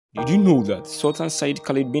Did you know that Sultan Sayyid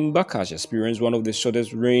Bin Barghash experienced one of the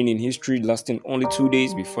shortest reigns in history, lasting only 2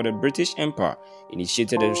 days before the British Empire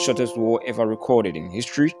initiated the shortest war ever recorded in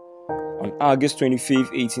history? On August 25,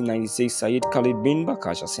 1896, Sayyid Bin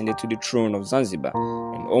Barghash ascended to the throne of Zanzibar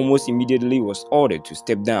and almost immediately was ordered to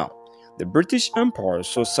step down. The British Empire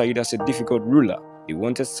saw Sayyid as a difficult ruler. They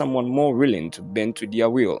wanted someone more willing to bend to their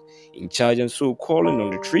will, in charge, and so calling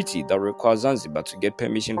on the treaty that required Zanzibar to get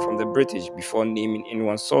permission from the British before naming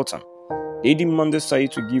anyone sultan. They demanded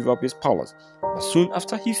Sayyid to give up his palace, but soon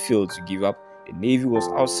after he failed to give up, the navy was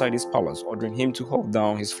outside his palace ordering him to hold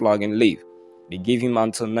down his flag and leave. They gave him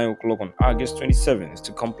until 9 o'clock on August 27th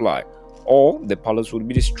to comply, or the palace would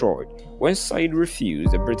be destroyed. When Sayyid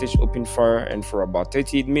refused, the British opened fire, and for about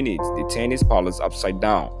 38 minutes they turned his palace upside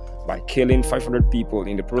down by killing 500 people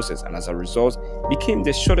in the process, and as a result became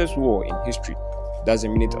the shortest war in history. That's a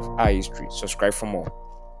minute of our history. Subscribe for more.